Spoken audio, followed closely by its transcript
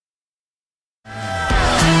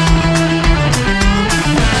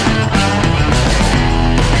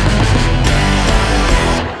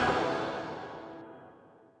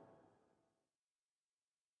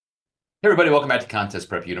Hey everybody, welcome back to Contest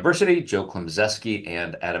Prep University. Joe Klemzeski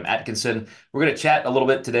and Adam Atkinson. We're going to chat a little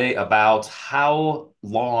bit today about how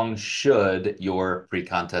long should your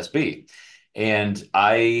pre-contest be. And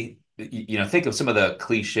think of some of the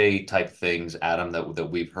cliche type things, Adam,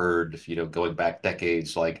 that we've heard, going back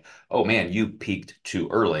decades, like, oh man, you peaked too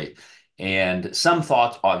early. And some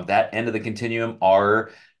thoughts on that end of the continuum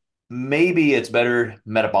are maybe it's better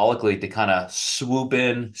metabolically to kind of swoop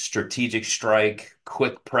in, strategic strike,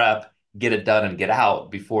 quick prep, get it done and get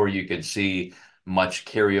out before you can see much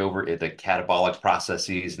carryover into catabolic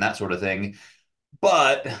processes and that sort of thing.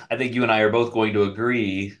 But I think you and I are both going to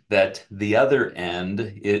agree that the other end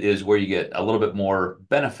is where you get a little bit more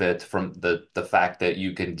benefit from the fact that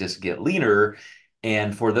you can just get leaner.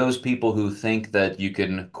 And for those people who think that you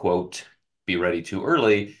can, quote, be ready too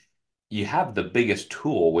early, you have the biggest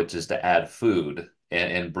tool, which is to add food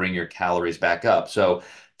and bring your calories back up. So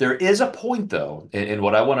there is a point, though, and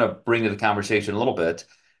what I want to bring to the conversation a little bit,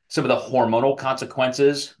 some of the hormonal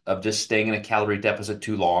consequences of just staying in a calorie deficit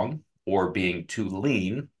too long or being too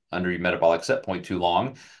lean under your metabolic set point too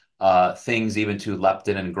long, things even to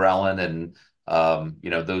leptin and ghrelin and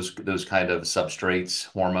those kind of substrates,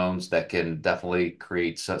 hormones that can definitely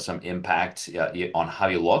create some impact on how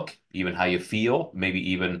you look, even how you feel,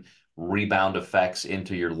 maybe even rebound effects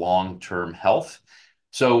into your long-term health.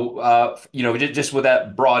 So, just with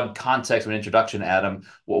that broad context of an introduction, Adam,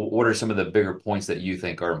 what are some of the bigger points that you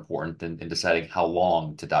think are important in deciding how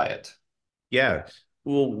long to diet? Yeah.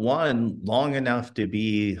 Well, one, long enough to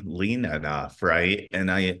be lean enough, right?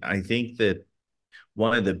 And I think that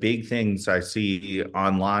one of the big things I see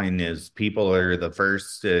online is people are the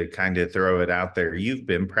first to kind of throw it out there. You've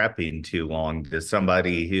been prepping too long to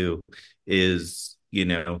somebody who is,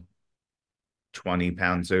 20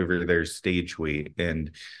 pounds over their stage weight. And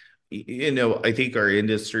I think our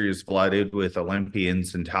industry is flooded with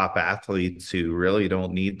Olympians and top athletes who really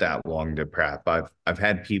don't need that long to prep. I've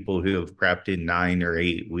had people who have prepped in 9 or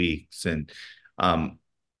 8 weeks, and um,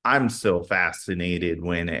 I'm still fascinated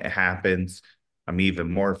when it happens. I'm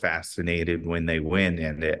even more fascinated when they win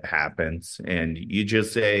and it happens. And you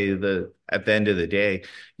just say that at the end of the day,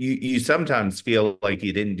 you sometimes feel like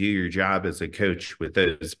you didn't do your job as a coach with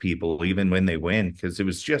those people, even when they win, because it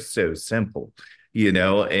was just so simple,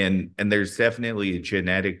 and there's definitely a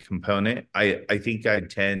genetic component. I think I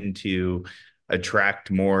tend to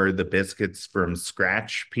attract more the biscuits from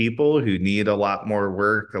scratch people who need a lot more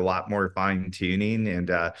work, a lot more fine tuning. And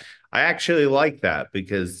I actually like that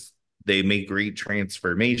because they make great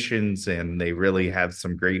transformations and they really have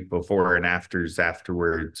some great before and afters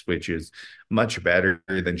afterwards, which is much better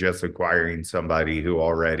than just acquiring somebody who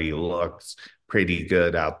already looks pretty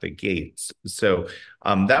good out the gates. So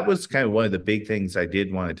that was kind of one of the big things I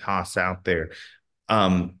did want to toss out there.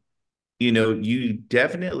 Um, you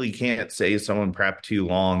definitely can't say someone prepped too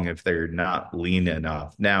long if they're not lean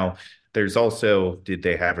enough. Now, there's also, did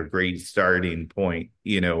they have a great starting point?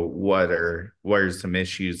 What are some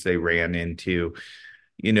issues they ran into?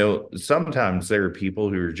 Sometimes there are people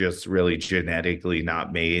who are just really genetically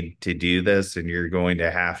not made to do this, and you're going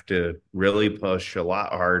to have to really push a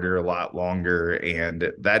lot harder, a lot longer.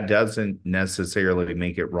 And that doesn't necessarily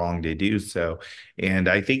make it wrong to do so. And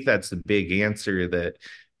I think that's the big answer that,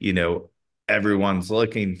 you know, everyone's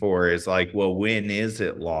looking for is like, well, when is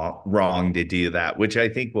it wrong to do that? Which I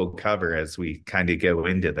think we'll cover as we kind of go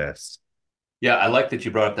into this. Yeah, I like that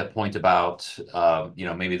you brought up that point about,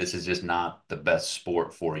 maybe this is just not the best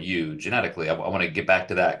sport for you genetically. I want to get back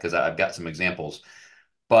to that because I've got some examples.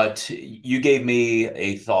 But you gave me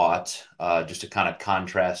a thought just to kind of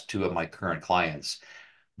contrast two of my current clients,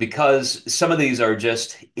 because some of these are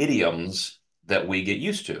just idioms that we get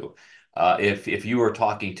used to. If you were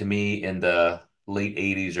talking to me in the late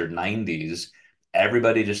 80s or 90s,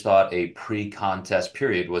 everybody just thought a pre-contest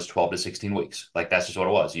period was 12 to 16 weeks. Like that's just what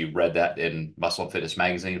it was. You read that in Muscle and Fitness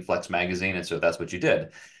magazine, Flex magazine, and so that's what you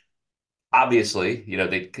did. Obviously,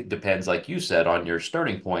 it depends, like you said, on your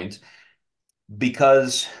starting point,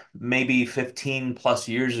 because maybe 15 plus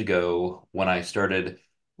years ago, when I started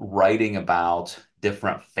writing about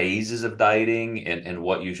different phases of dieting and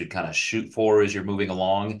what you should kind of shoot for as you're moving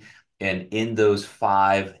along, and in those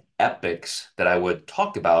five epics that I would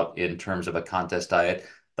talk about in terms of a contest diet,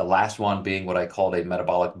 the last one being what I called a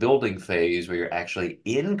metabolic building phase, where you're actually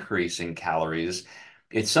increasing calories.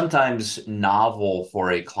 It's sometimes novel for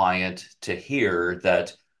a client to hear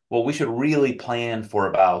that, well, we should really plan for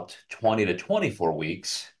about 20 to 24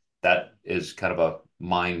 weeks. That is kind of a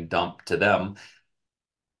mind dump to them.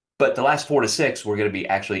 But the last 4 to 6, we're going to be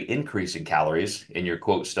actually increasing calories in your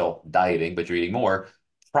quote, still dieting, but you're eating more.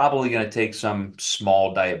 Probably going to take some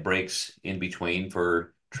small diet breaks in between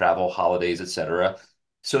for travel, holidays, etc.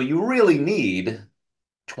 So you really need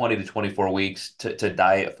 20 to 24 weeks to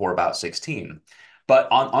diet for about 16. But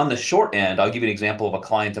on the short end, I'll give you an example of a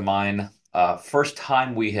client of mine. First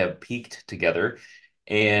time we have peaked together,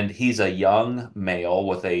 and he's a young male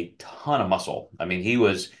with a ton of muscle. I mean, he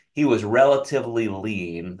was relatively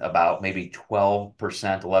lean, about maybe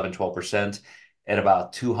 12%, 11, 12% at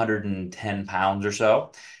about 210 pounds or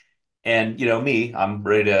so. And me, I'm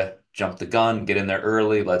ready to jump the gun, get in there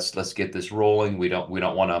early. Let's get this rolling. We don't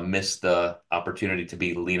want to miss the opportunity to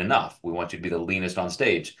be lean enough. We want you to be the leanest on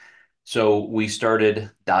stage. So we started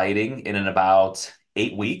dieting, and in about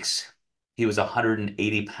 8 weeks, he was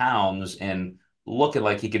 180 pounds and looking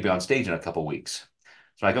like he could be on stage in a couple weeks.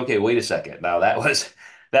 So I'm like, okay, wait a second. Now that was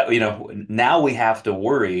that, now we have to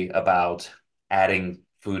worry about adding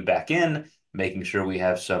food back in, making sure we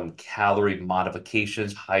have some calorie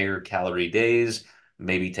modifications, higher calorie days,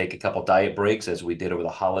 maybe take a couple diet breaks as we did over the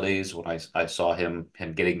holidays when I saw him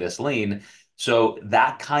getting this lean. So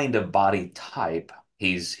that kind of body type,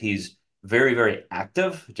 he's very, very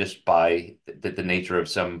active just by the nature of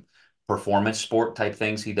some performance sport type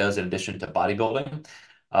things he does in addition to bodybuilding.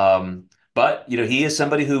 But he is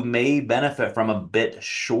somebody who may benefit from a bit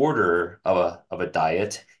shorter of a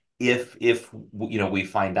diet if we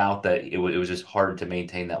find out that it was just hard to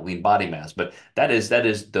maintain that lean body mass. But that is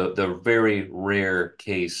the very rare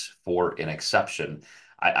case for an exception.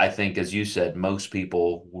 I think, as you said, most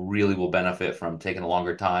people really will benefit from taking a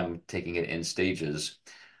longer time, taking it in stages.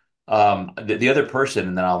 The other person,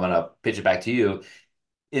 and then I'm going to pitch it back to you,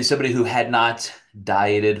 is somebody who had not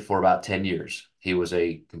dieted for about 10 years. He was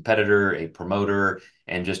a competitor, a promoter,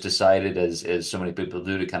 and just decided, as so many people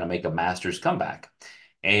do, to kind of make a master's comeback.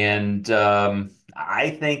 And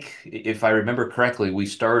I think, if I remember correctly, we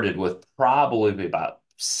started with probably about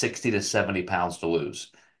 60 to 70 pounds to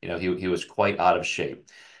lose. He was quite out of shape.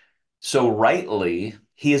 So rightly,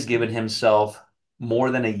 he has given himself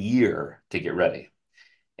more than a year to get ready.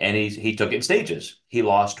 And he took it in stages. He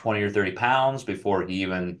lost 20 or 30 pounds before he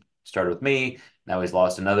even started with me. Now he's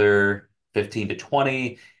lost another 15 to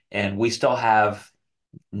 20, and we still have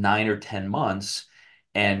 9 or 10 months.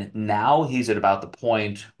 And now he's at about the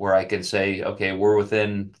point where I can say, okay, we're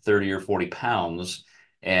within 30 or 40 pounds.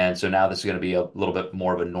 And so now this is going to be a little bit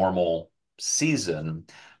more of a normal season.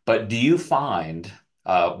 But do you find,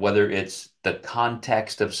 whether it's the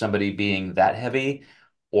context of somebody being that heavy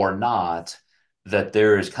or not, that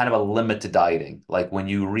there is kind of a limit to dieting? Like when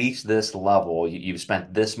you reach this level, you've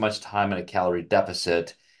spent this much time in a calorie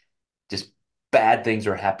deficit, just bad things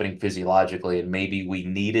are happening physiologically, and maybe we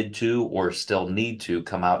needed to or still need to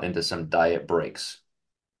come out into some diet breaks.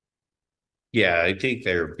 Yeah, I think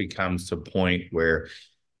there becomes a point where,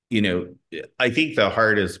 you know, I think the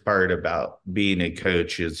hardest part about being a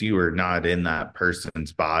coach is you are not in that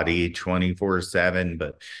person's body 24/7,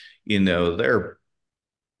 but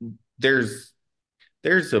there's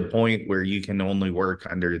there's a point where you can only work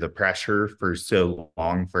under the pressure for so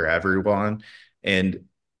long for everyone. And,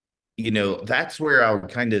 that's where I would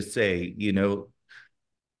kind of say,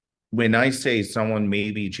 when I say someone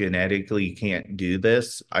maybe genetically can't do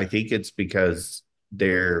this, I think it's because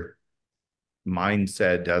their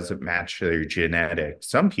mindset doesn't match their genetics.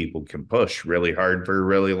 Some people can push really hard for a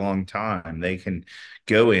really long time. They can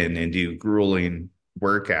go in and do grueling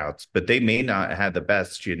workouts, but they may not have the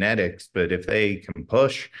best genetics. But if they can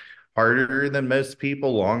push harder than most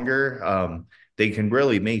people longer, they can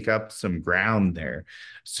really make up some ground there.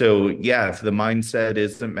 So, yeah, if the mindset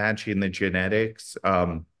isn't matching the genetics,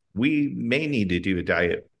 we may need to do a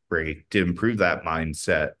diet break to improve that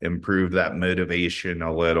mindset, improve that motivation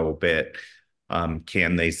a little bit.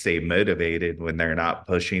 Can they stay motivated when they're not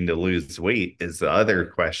pushing to lose weight is the other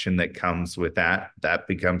question that comes with that. That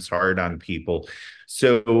becomes hard on people.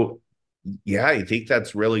 So, yeah, I think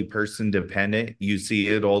that's really person dependent. You see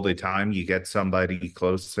it all the time. You get somebody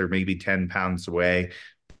close, they're maybe 10 pounds away,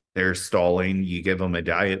 they're stalling, you give them a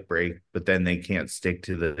diet break, but then they can't stick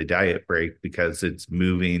to the diet break because it's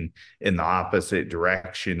moving in the opposite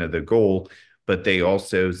direction of the goal. But they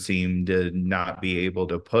also seem to not be able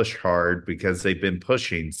to push hard because they've been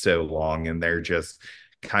pushing so long and they're just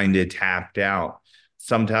kind of tapped out.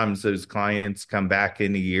 Sometimes those clients come back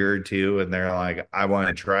in a year or two and they're like, I want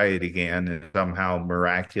to try it again. And somehow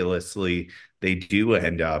miraculously, they do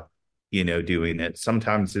end up doing it.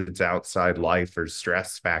 Sometimes it's outside life or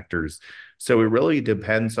stress factors. So it really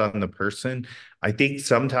depends on the person. I think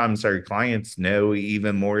sometimes our clients know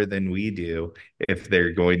even more than we do if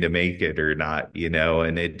they're going to make it or not,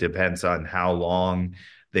 and it depends on how long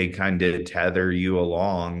they kind of tether you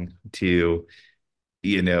along to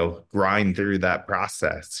grind through that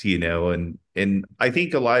process, and And I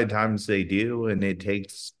think a lot of times they do, and it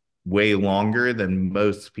takes way longer than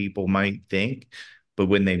most people might think. But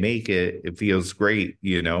when they make it, it feels great,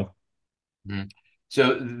 you know? Mhm.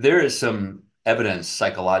 So there is some evidence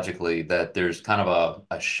psychologically that there's kind of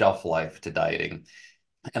a shelf life to dieting.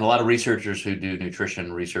 And a lot of researchers who do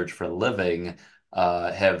nutrition research for a living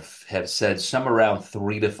have said some around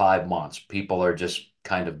 3 to 5 months, people are just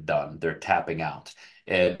kind of done. They're tapping out.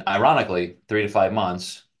 And ironically, 3 to 5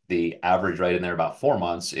 months, the average right in there about 4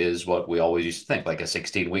 months is what we always used to think, like a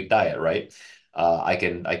 16-week diet, right? I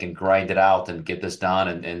can grind it out and get this done,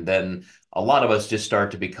 and then a lot of us just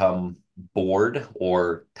start to become bored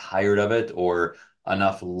or tired of it, or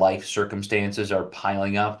enough life circumstances are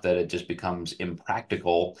piling up that it just becomes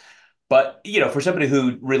impractical. But, for somebody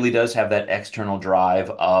who really does have that external drive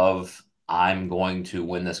of, I'm going to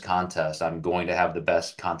win this contest, I'm going to have the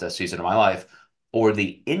best contest season of my life, or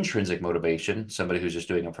the intrinsic motivation, somebody who's just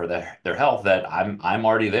doing it for their health, that I'm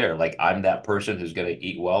already there. Like, I'm that person who's going to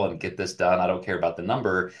eat well and get this done. I don't care about the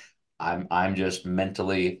number. I'm just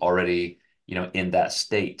mentally already, in that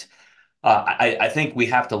state. I think we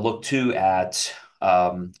have to look too at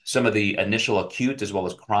some of the initial acute as well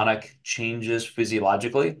as chronic changes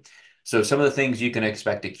physiologically. So some of the things you can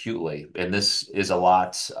expect acutely, and this is a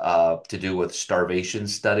lot to do with starvation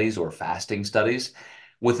studies or fasting studies.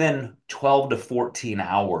 Within 12 to 14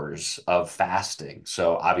 hours of fasting,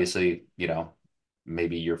 so obviously,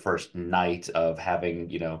 maybe your first night of having,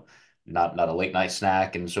 not a late night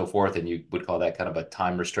snack and so forth, and you would call that kind of a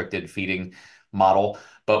time restricted feeding model.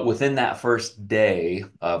 But within that first day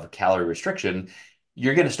of calorie restriction,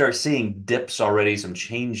 you're going to start seeing dips already, some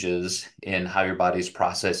changes in how your body's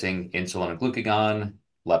processing insulin and glucagon,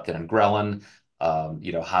 leptin and ghrelin,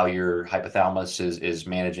 how your hypothalamus is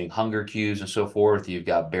managing hunger cues and so forth. You've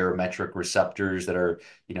got barometric receptors that are,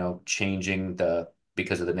 changing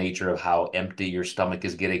because of the nature of how empty your stomach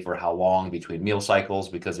is getting for how long between meal cycles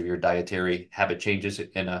because of your dietary habit changes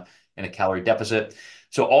in a calorie deficit.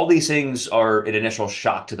 So all these things are an initial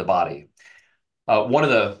shock to the body. One of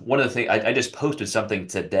the things I just posted something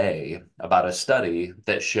today about a study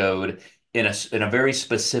that showed in a very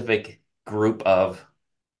specific group of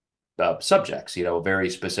subjects, very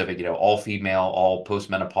specific, all female, all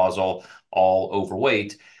postmenopausal, all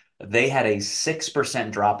overweight. They had a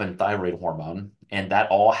 6% drop in thyroid hormone, and that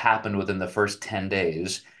all happened within the first 10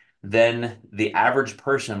 days. Then the average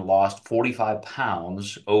person lost 45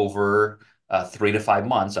 pounds over 3 to 5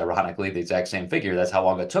 months, ironically, the exact same figure. That's how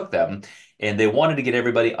long it took them. And they wanted to get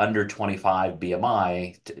everybody under 25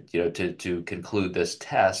 BMI to conclude this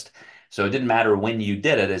test. So it didn't matter when you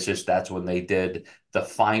did it. It's just that's when they did the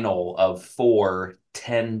final of 4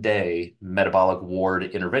 10-day metabolic ward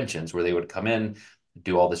interventions where they would come in,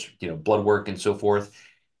 do all this, blood work and so forth.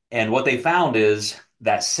 And what they found is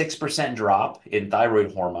that 6% drop in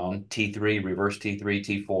thyroid hormone, T3, reverse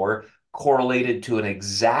T3, T4, correlated to an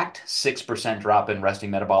exact 6% drop in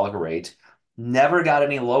resting metabolic rate, never got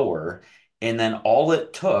any lower. And then all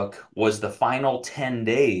it took was the final 10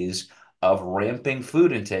 days of ramping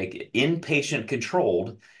food intake, inpatient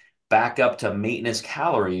controlled, back up to maintenance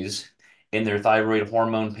calories, and their thyroid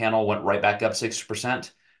hormone panel went right back up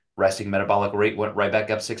 6%. Resting metabolic rate went right back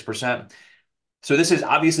up 6%. So this is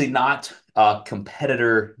obviously not a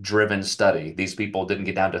competitor-driven study. These people didn't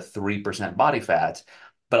get down to 3% body fat,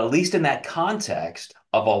 but at least in that context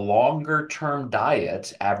of a longer-term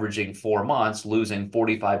diet, averaging 4 months, losing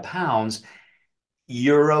 45 pounds,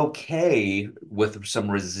 you're okay with some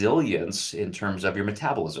resilience in terms of your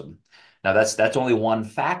metabolism. Now that's only one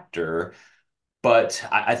factor, but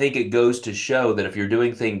I think it goes to show that if you're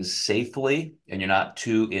doing things safely and you're not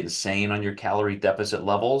too insane on your calorie deficit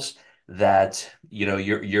levels, that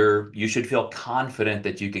you should feel confident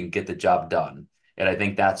that you can get the job done. And I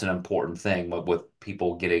think that's an important thing with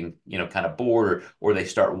people getting, kind of bored, or they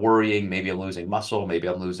start worrying, maybe I'm losing muscle, maybe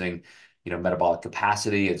I'm losing, metabolic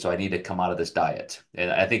capacity, and so I need to come out of this diet.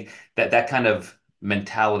 And I think that kind of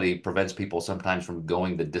mentality prevents people sometimes from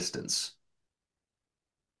going the distance.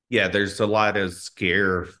 Yeah, there's a lot of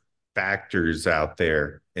scare factors out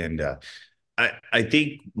there. And I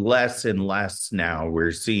think less and less now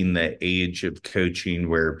we're seeing the age of coaching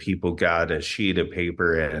where people got a sheet of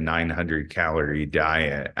paper and a 900 calorie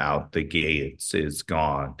diet out the gates is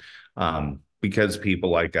gone. Because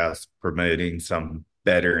people like us promoting some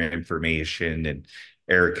better information, and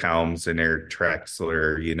Eric Helms and Eric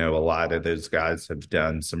Trexler, a lot of those guys have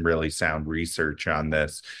done some really sound research on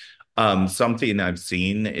this. Something I've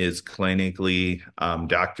seen is clinically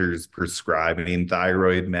doctors prescribing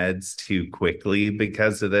thyroid meds too quickly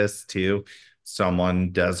because of this too.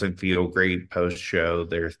 Someone doesn't feel great post show,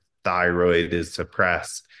 their thyroid is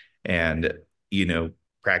suppressed, And, you know,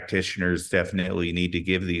 practitioners definitely need to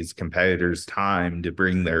give these competitors time to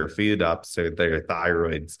bring their food up so their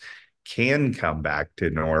thyroids can come back to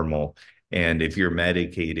normal. And if you're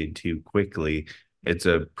medicated too quickly, it's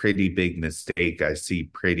a pretty big mistake I see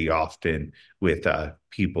pretty often with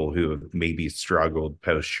people who have maybe struggled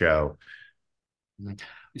post show.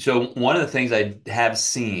 So one of the things I have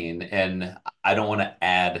seen, and I don't want to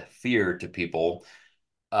add fear to people,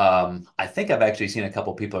 I think I've actually seen a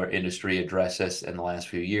couple people in our industry address this in the last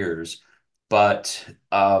few years, but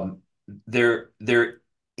there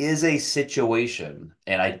is a situation,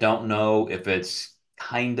 and I don't know if it's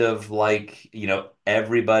kind of like,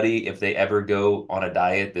 everybody, if they ever go on a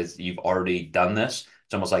diet that you've already done this,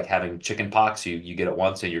 it's almost like having chicken pox. You get it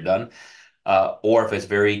once and you're done, or if it's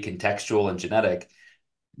very contextual and genetic.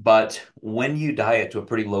 But when you diet to a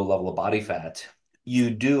pretty low level of body fat, you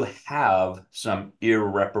do have some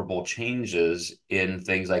irreparable changes in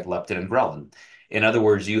things like leptin and ghrelin. In other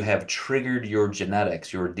words, you have triggered your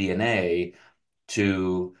genetics, your DNA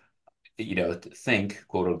to, think,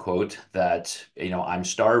 quote unquote, that, I'm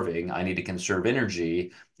starving, I need to conserve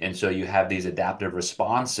energy. And so you have these adaptive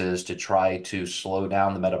responses to try to slow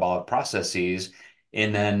down the metabolic processes.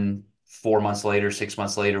 And then 4 months later, 6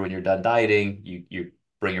 months later, when you're done dieting, you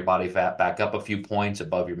bring your body fat back up a few points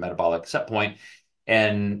above your metabolic set point,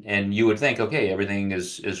 and you would think, okay, everything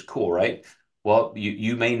is cool, right? Well,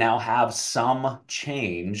 you may now have some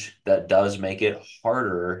change that does make it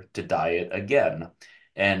harder to diet again.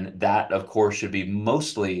 And that, of course, should be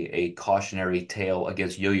mostly a cautionary tale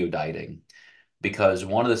against yo-yo dieting, because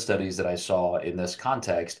one of the studies that I saw in this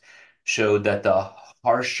context showed that the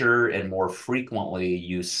harsher and more frequently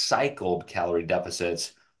you cycled calorie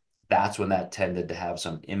deficits, that's when that tended to have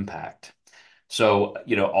some impact. So,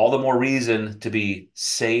 all the more reason to be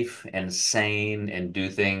safe and sane and do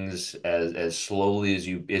things as slowly as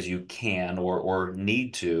you can or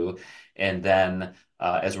need to. And then,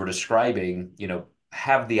 as we're describing,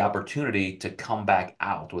 have the opportunity to come back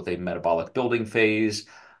out with a metabolic building phase,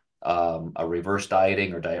 a reverse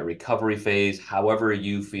dieting or diet recovery phase, however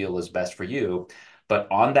you feel is best for you. But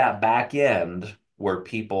on that back end, where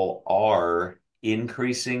people are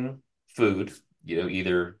increasing food,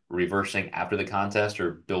 either reversing after the contest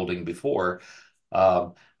or building before,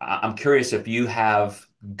 I'm curious if you have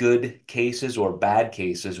good cases or bad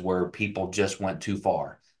cases where people just went too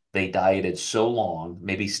far. They dieted so long,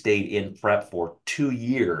 maybe stayed in prep for 2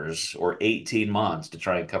 years or 18 months to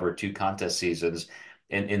try and cover two contest seasons,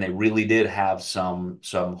 and they really did have some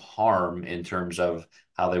harm in terms of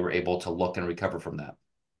how they were able to look and recover from that.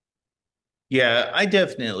 Yeah, I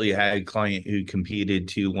definitely had a client who competed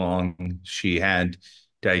too long. She had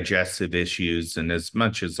digestive issues, and as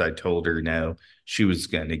much as I told her no, she was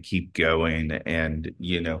going to keep going. And,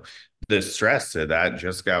 the stress of that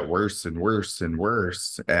just got worse and worse and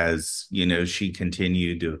worse as, she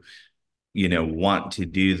continued to, want to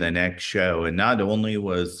do the next show. And not only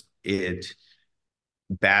was it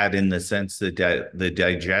bad in the sense that the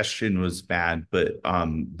digestion was bad, but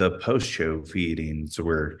the post-show feedings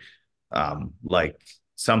were like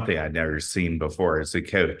something I'd never seen before as a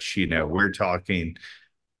coach. We're talking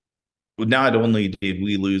not only did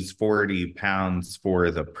we lose 40 pounds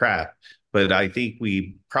for the prep, but I think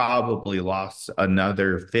we probably lost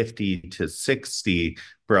another 50 to 60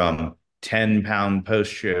 from 10-pound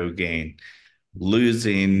post show gain,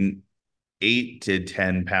 losing 8 to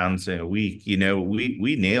 10 pounds in a week.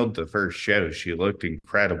 We nailed the first show. She looked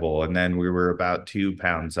incredible. And then we were about 2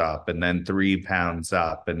 pounds up and then 3 pounds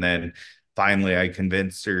up. And then finally I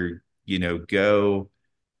convinced her, you know, go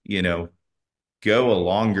a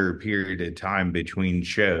longer period of time between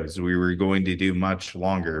shows. We were going to do much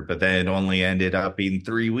longer, but then it only ended up being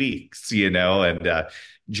 3 weeks, and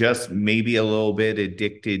just maybe a little bit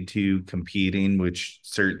addicted to competing, which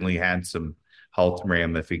certainly had some health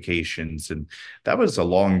ramifications. And that was a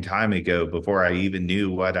long time ago before I even knew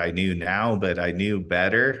what I knew now, but I knew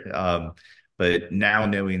better. But now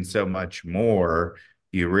knowing so much more,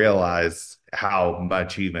 you realize how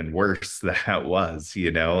much even worse that was,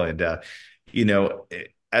 and you know,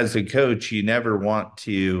 as a coach, you never want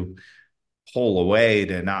to pull away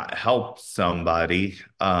to not help somebody.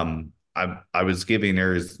 I was giving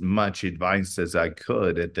her as much advice as I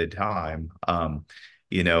could at the time.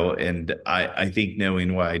 And I think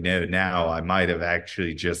knowing what I know now, I might have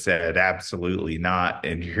actually just said absolutely not,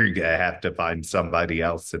 and you're gonna have to find somebody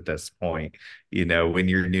else at this point. When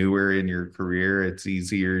you're newer in your career, it's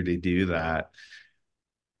easier to do that.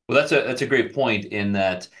 Well, that's a great point in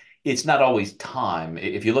that it's not always time.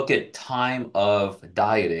 If you look at time of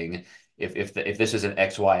dieting, if this is an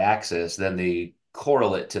XY axis, then the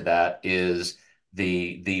correlate to that is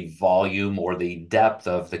the volume or the depth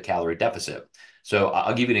of the calorie deficit. So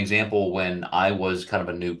I'll give you an example. When I was kind of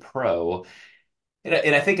a new pro,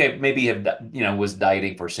 and I think I maybe have, was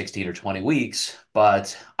dieting for 16 or 20 weeks,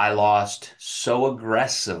 but I lost so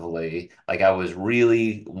aggressively. Like I was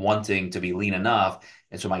really wanting to be lean enough.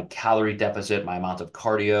 And so my calorie deficit, my amount of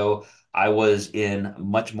cardio, I was in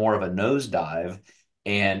much more of a nosedive.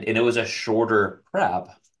 And it was a shorter prep,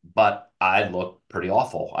 but I looked pretty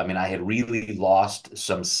awful. I mean, I had really lost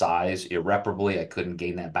some size irreparably. I couldn't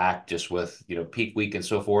gain that back just with, peak week and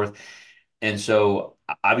so forth. And so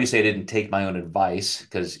obviously I didn't take my own advice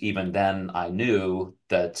because even then I knew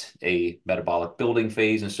that a metabolic building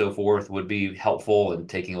phase and so forth would be helpful and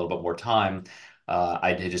taking a little bit more time.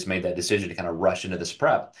 I had just made that decision to kind of rush into this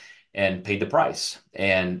prep and paid the price.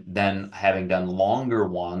 And then having done longer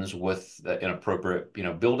ones with an appropriate,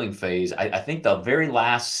 building phase, I think the very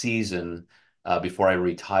last season before I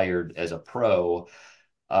retired as a pro,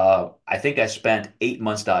 I think I spent 8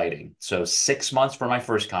 months dieting. So 6 months for my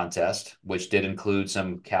first contest, which did include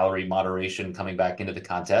some calorie moderation coming back into the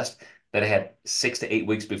contest. Then I had 6 to 8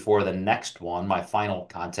 weeks before the next one, my final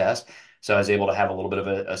contest. So I was able to have a little bit of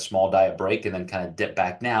a small diet break and then kind of dip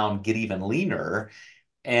back down, get even leaner.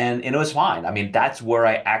 And it was fine. I mean, that's where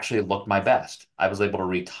I actually looked my best. I was able to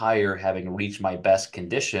retire having reached my best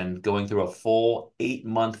condition, going through a full 8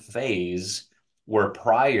 month phase where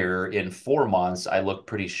prior in 4 months I looked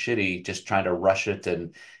pretty shitty just trying to rush it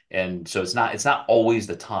and so it's not always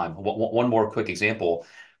the time. One more quick example.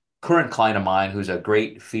 Current client of mine who's a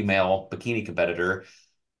great female bikini competitor,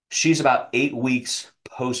 she's about 8 weeks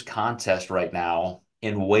post contest right now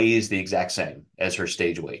and weighs the exact same as her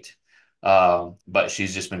stage weight. But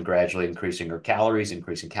she's just been gradually increasing her calories,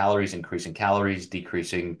 increasing calories, increasing calories,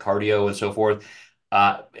 decreasing cardio, and so forth.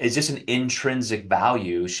 It's just an intrinsic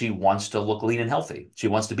value. She wants to look lean and healthy. She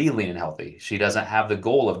wants to be lean and healthy. She doesn't have the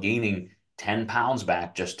goal of gaining 10 pounds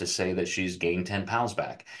back just to say that she's gained 10 pounds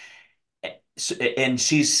back. And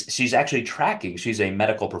she's actually tracking. She's a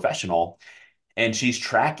medical professional and she's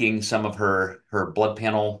tracking some of her blood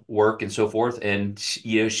panel work and so forth, and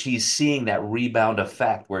she's seeing that rebound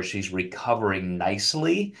effect where she's recovering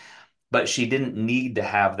nicely, but she didn't need to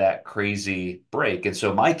have that crazy break. And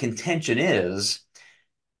so my contention is,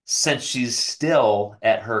 since she's still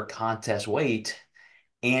at her contest weight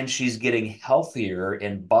and she's getting healthier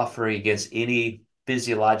and buffering against any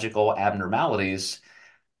physiological abnormalities,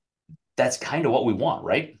 that's kind of what we want,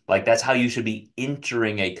 right? Like that's how you should be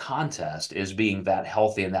entering a contest is being that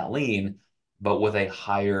healthy and that lean, but with a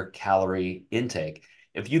higher calorie intake.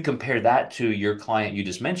 If you compare that to your client you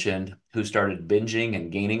just mentioned who started binging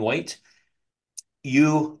and gaining weight,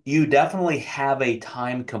 you definitely have a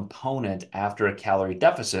time component after a calorie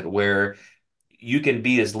deficit where you can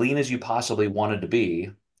be as lean as you possibly wanted to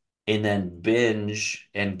be and then binge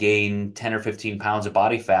and gain 10 or 15 pounds of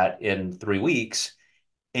body fat in 3 weeks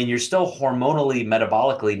and you're still hormonally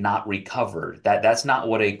metabolically not recovered. That's not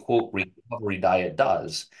what a quote recovery diet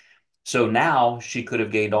does. So now she could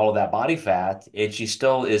have gained all of that body fat and she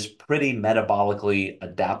still is pretty metabolically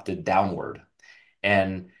adapted downward.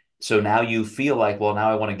 And so now you feel like, well, now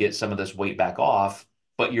I want to get some of this weight back off,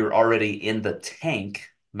 but you're already in the tank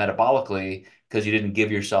metabolically because you didn't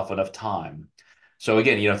give yourself enough time. So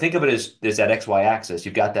again, think of it as that XY axis.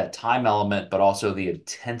 You've got that time element, but also the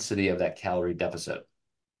intensity of that calorie deficit.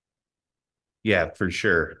 Yeah, for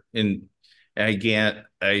sure. And I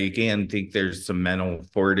again think there's some mental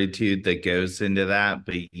fortitude that goes into that,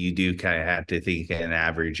 but you do kind of have to think in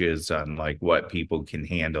averages on like what people can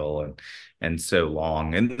handle and so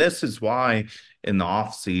long. And this is why in the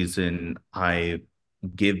off season I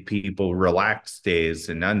give people relaxed days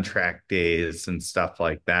and untracked days and stuff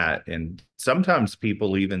like that. And sometimes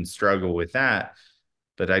people even struggle with that,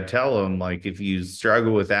 but I tell them, like, if you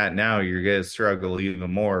struggle with that now, you're going to struggle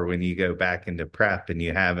even more when you go back into prep and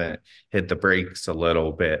you haven't hit the brakes a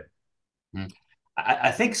little bit. Mhm.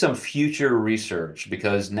 I think some future research,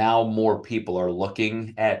 because now more people are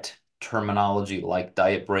looking at terminology like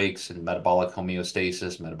diet breaks and metabolic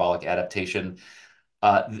homeostasis, metabolic adaptation.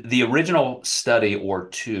 The original study or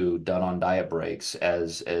two done on diet breaks,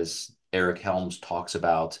 as Eric Helms talks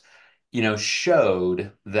about,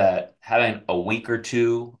 showed that having a week or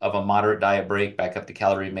two of a moderate diet break back up to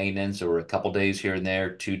calorie maintenance, or a couple days here and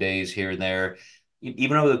there, 2 days here and there,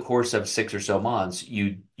 even over the course of 6 or so months,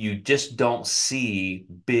 you just don't see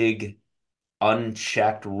big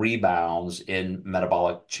unchecked rebounds in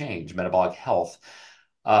metabolic change, metabolic health.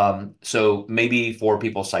 So maybe for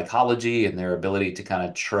people's psychology and their ability to kind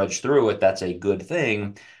of trudge through it, that's a good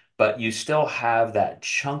thing. But you still have that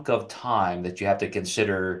chunk of time that you have to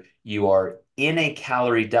consider you are in a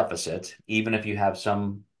calorie deficit, even if you have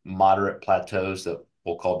some moderate plateaus that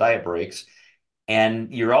we'll call diet breaks,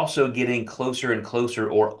 and you're also getting closer and closer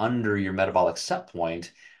or under your metabolic set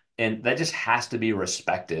point, and that just has to be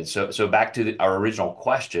respected. So back to our original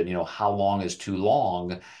question, how long is too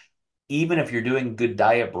long? Even if you're doing good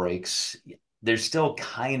diet breaks, there's still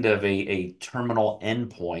kind of a terminal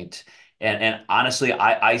endpoint. And honestly,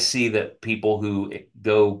 I see that people who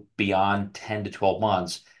go beyond 10 to 12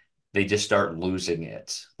 months, they just start losing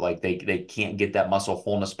it. Like they can't get that muscle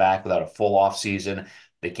fullness back without a full off season.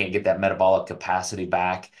 They can't get that metabolic capacity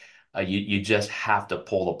back. You just have to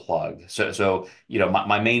pull the plug. So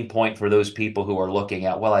my main point for those people who are looking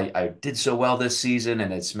at, well, I did so well this season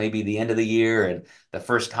and it's maybe the end of the year and the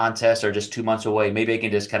first contests are just 2 months away. Maybe I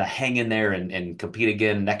can just kind of hang in there and compete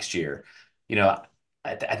again next year. You know,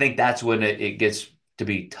 I think that's when it gets to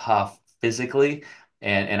be tough physically.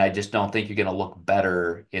 And I just don't think you're going to look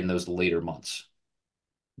better in those later months.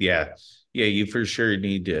 Yeah. Yeah, you for sure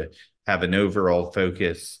need to have an overall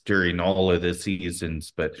focus during all of the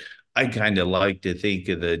seasons, but I kind of like to think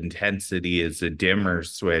of the intensity as a dimmer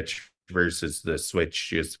switch versus the switch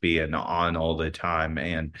just being on all the time.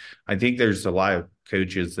 And I think there's a lot of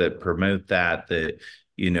coaches that promote that,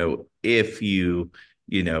 if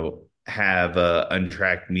have a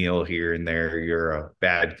untracked meal here and there, you're a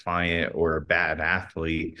bad client or a bad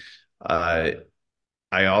athlete. Uh,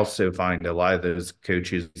 I also find a lot of those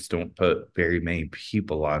coaches don't put very many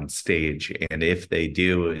people on stage, and if they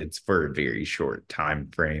do, it's for a very short time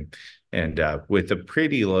frame, and with a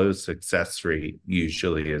pretty low success rate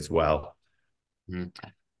usually as well. Mhm.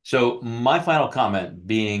 So my final comment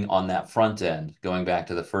being on that front end, going back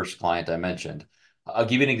to the first client I mentioned, I'll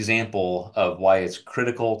give you an example of why it's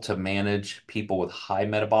critical to manage people with high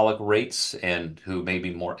metabolic rates and who may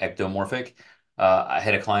be more ectomorphic. I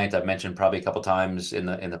had a client I've mentioned probably a couple times in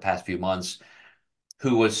the past few months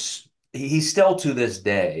who was he's still to this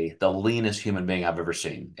day the leanest human being I've ever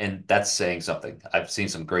seen. And that's saying something. I've seen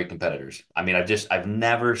some great competitors. I mean, I've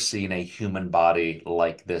never seen a human body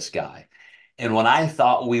like this guy. And when I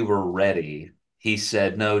thought we were ready, he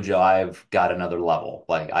said, "No, Joe, I've got another level.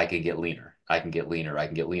 Like I can get leaner. I can get leaner. I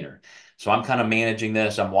can get leaner." So I'm kind of managing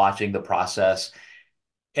this. I'm watching the process.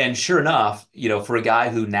 And sure enough, for a guy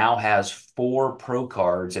who now has four pro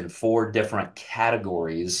cards in four different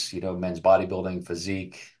categories, men's bodybuilding,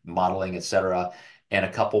 physique, modeling, etc., and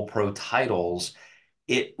a couple pro titles,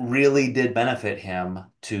 it really did benefit him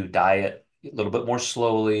to diet a little bit more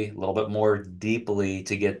slowly, a little bit more deeply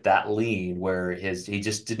to get that lean where he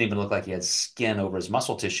just didn't even look like he had skin over his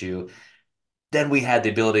muscle tissue. Then we had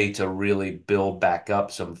the ability to really build back up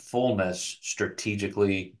some fullness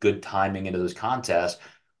strategically, good timing into those contests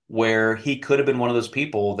where he could have been one of those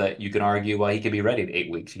people that you can argue, well, he could be ready in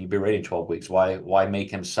 8 weeks, he could be ready in 12 weeks. Why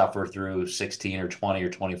make him suffer through 16 or 20 or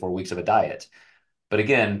 24 weeks of a diet? But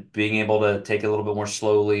again, being able to take it a little bit more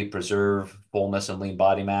slowly, preserve fullness and lean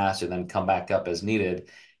body mass, and then come back up as needed,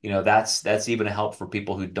 that's even a help for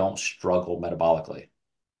people who don't struggle metabolically.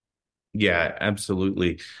 Yeah,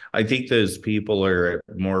 absolutely. I think those people are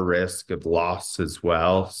at more risk of loss as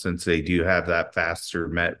well, since they do have that faster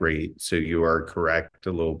met rate. So you are correct,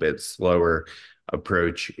 a little bit slower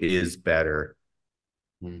approach is better.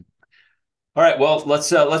 Hmm. All right, well,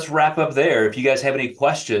 let's wrap up there. If you guys have any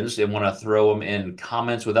questions and want to throw them in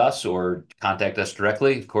comments with us or contact us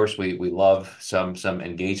directly, of course, we love some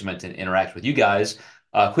engagement and interact with you guys.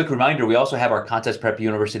 Quick reminder, we also have our Contest Prep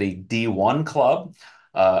University D1 Club,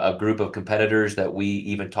 a group of competitors that we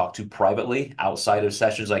even talk to privately outside of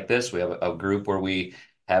sessions like this. We have a group where we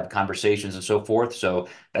have conversations and so forth. So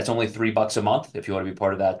that's only $3 a month if you want to be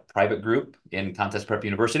part of that private group in Contest Prep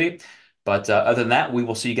University. But other than that, we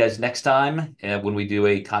will see you guys next time when we do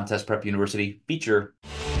a Contest Prep University feature.